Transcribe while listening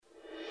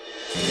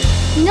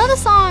You know the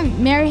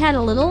song, Mary Had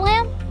a Little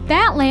Lamb?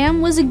 That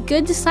lamb was a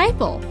good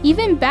disciple,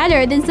 even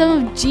better than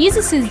some of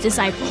Jesus'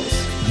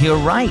 disciples. You're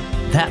right.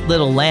 That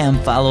little lamb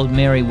followed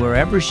Mary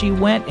wherever she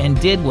went and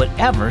did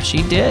whatever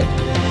she did.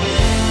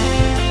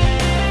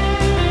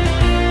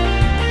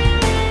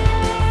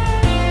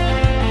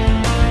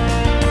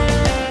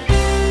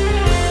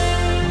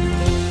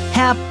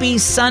 Happy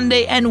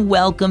Sunday and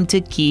welcome to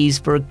Keys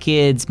for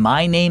Kids.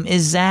 My name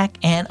is Zach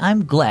and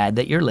I'm glad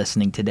that you're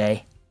listening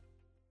today.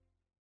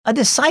 A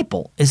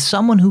disciple is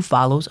someone who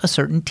follows a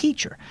certain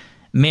teacher.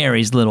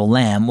 Mary's little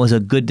lamb was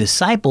a good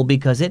disciple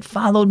because it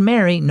followed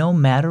Mary no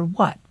matter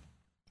what.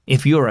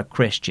 If you're a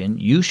Christian,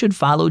 you should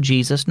follow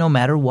Jesus no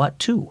matter what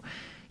too.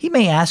 He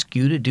may ask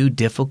you to do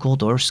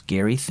difficult or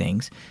scary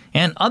things,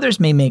 and others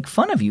may make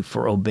fun of you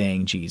for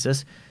obeying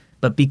Jesus.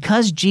 But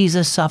because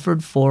Jesus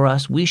suffered for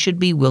us, we should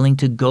be willing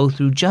to go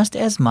through just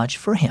as much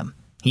for him.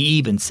 He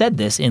even said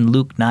this in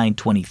Luke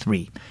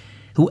 9:23.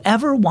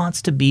 Whoever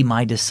wants to be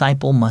my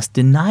disciple must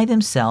deny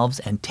themselves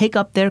and take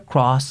up their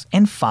cross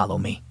and follow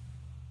me.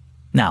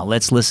 Now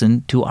let's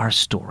listen to our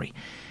story.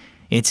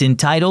 It's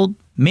entitled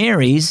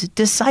Mary's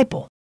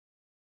Disciple.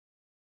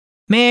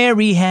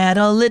 Mary had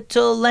a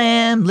little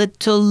lamb,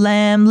 little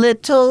lamb,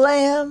 little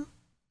lamb.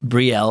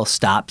 Brielle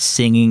stopped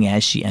singing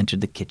as she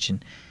entered the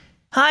kitchen.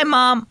 Hi,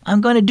 Mom.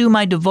 I'm going to do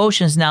my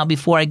devotions now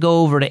before I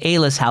go over to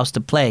Ayla's house to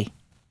play.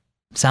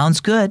 Sounds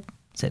good,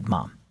 said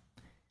Mom.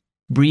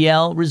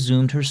 Brielle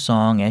resumed her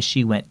song as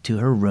she went to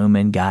her room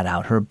and got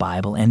out her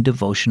Bible and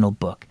devotional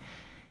book.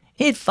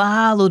 It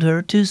followed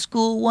her to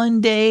school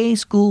one day,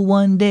 school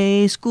one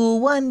day,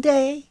 school one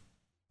day.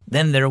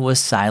 Then there was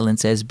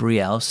silence as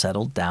Brielle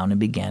settled down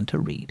and began to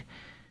read.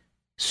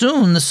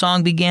 Soon the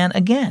song began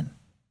again.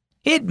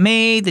 It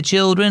made the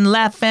children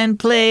laugh and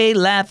play,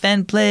 laugh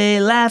and play,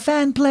 laugh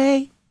and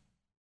play.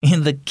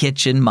 In the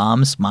kitchen,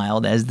 Mom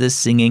smiled as the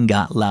singing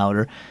got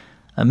louder.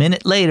 A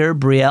minute later,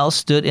 Brielle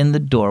stood in the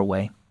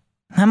doorway.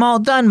 I'm all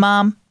done,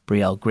 Mom,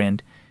 Brielle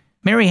grinned.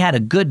 Mary had a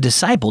good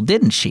disciple,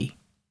 didn't she?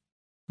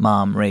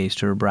 Mom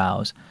raised her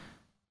brows.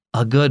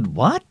 A good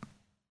what?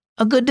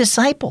 A good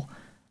disciple.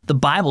 The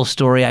Bible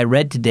story I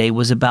read today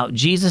was about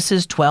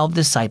Jesus' 12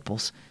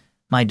 disciples.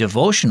 My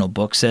devotional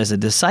book says a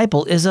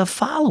disciple is a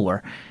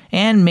follower,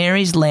 and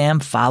Mary's lamb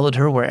followed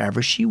her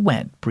wherever she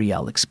went,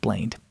 Brielle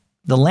explained.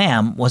 The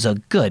lamb was a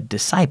good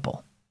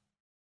disciple.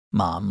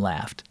 Mom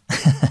laughed.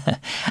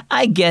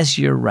 I guess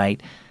you're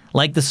right.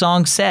 Like the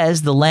song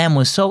says, the lamb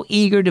was so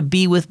eager to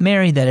be with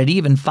Mary that it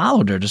even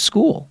followed her to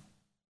school.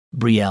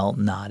 Brielle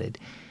nodded.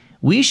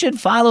 We should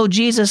follow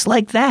Jesus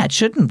like that,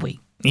 shouldn't we?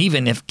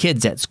 Even if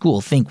kids at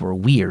school think we're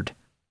weird.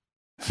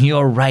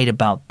 You're right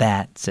about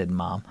that, said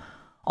Mom.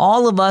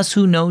 All of us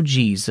who know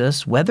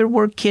Jesus, whether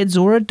we're kids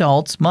or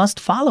adults, must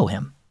follow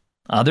him.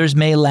 Others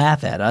may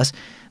laugh at us,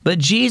 but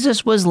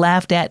Jesus was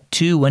laughed at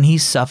too when he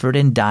suffered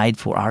and died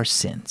for our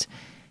sins.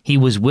 He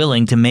was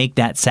willing to make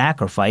that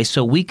sacrifice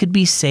so we could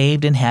be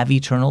saved and have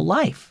eternal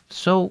life.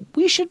 So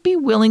we should be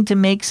willing to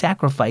make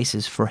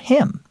sacrifices for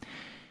him.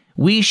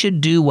 We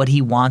should do what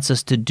he wants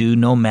us to do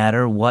no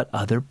matter what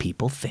other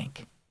people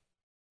think.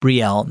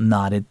 Brielle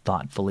nodded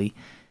thoughtfully.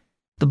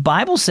 The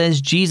Bible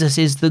says Jesus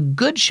is the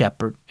good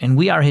shepherd and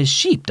we are his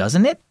sheep,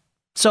 doesn't it?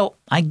 So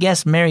I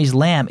guess Mary's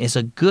lamb is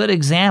a good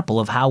example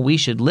of how we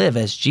should live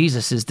as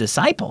Jesus'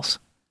 disciples.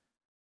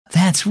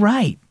 That's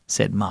right,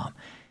 said Mom.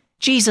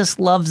 Jesus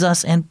loves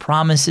us and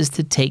promises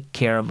to take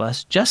care of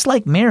us, just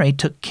like Mary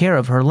took care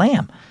of her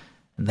lamb.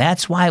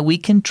 That's why we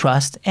can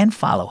trust and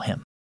follow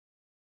him.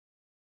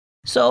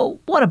 So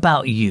what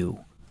about you?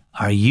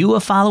 Are you a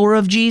follower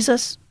of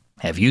Jesus?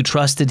 Have you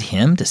trusted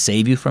him to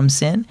save you from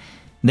sin?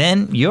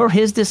 Then you're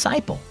his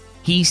disciple.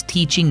 He's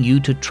teaching you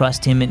to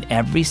trust him in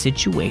every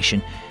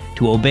situation,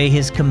 to obey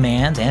his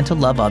commands, and to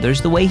love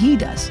others the way he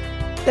does.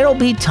 There'll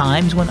be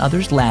times when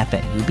others laugh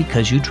at you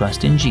because you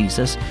trust in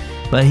Jesus,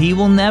 but he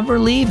will never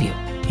leave you.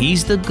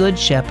 He's the good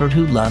shepherd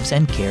who loves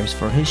and cares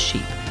for his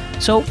sheep.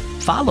 So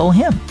follow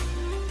him.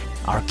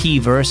 Our key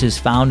verse is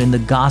found in the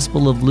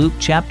Gospel of Luke,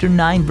 chapter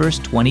 9, verse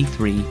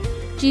 23.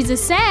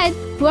 Jesus said,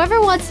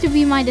 whoever wants to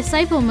be my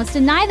disciple must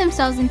deny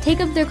themselves and take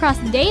up their cross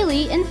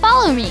daily and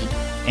follow me.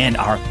 And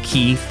our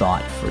key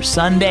thought for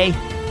Sunday,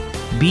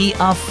 be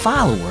a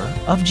follower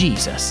of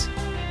Jesus.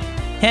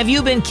 Have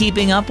you been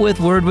keeping up with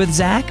Word with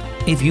Zach?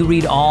 If you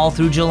read all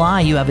through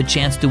July, you have a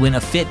chance to win a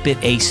Fitbit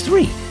Ace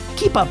 3.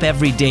 Keep up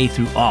every day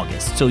through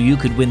August so you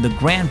could win the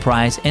grand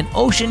prize, an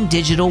Ocean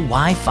Digital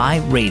Wi-Fi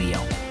radio.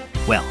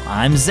 Well,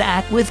 I'm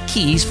Zach with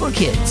Keys for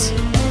Kids.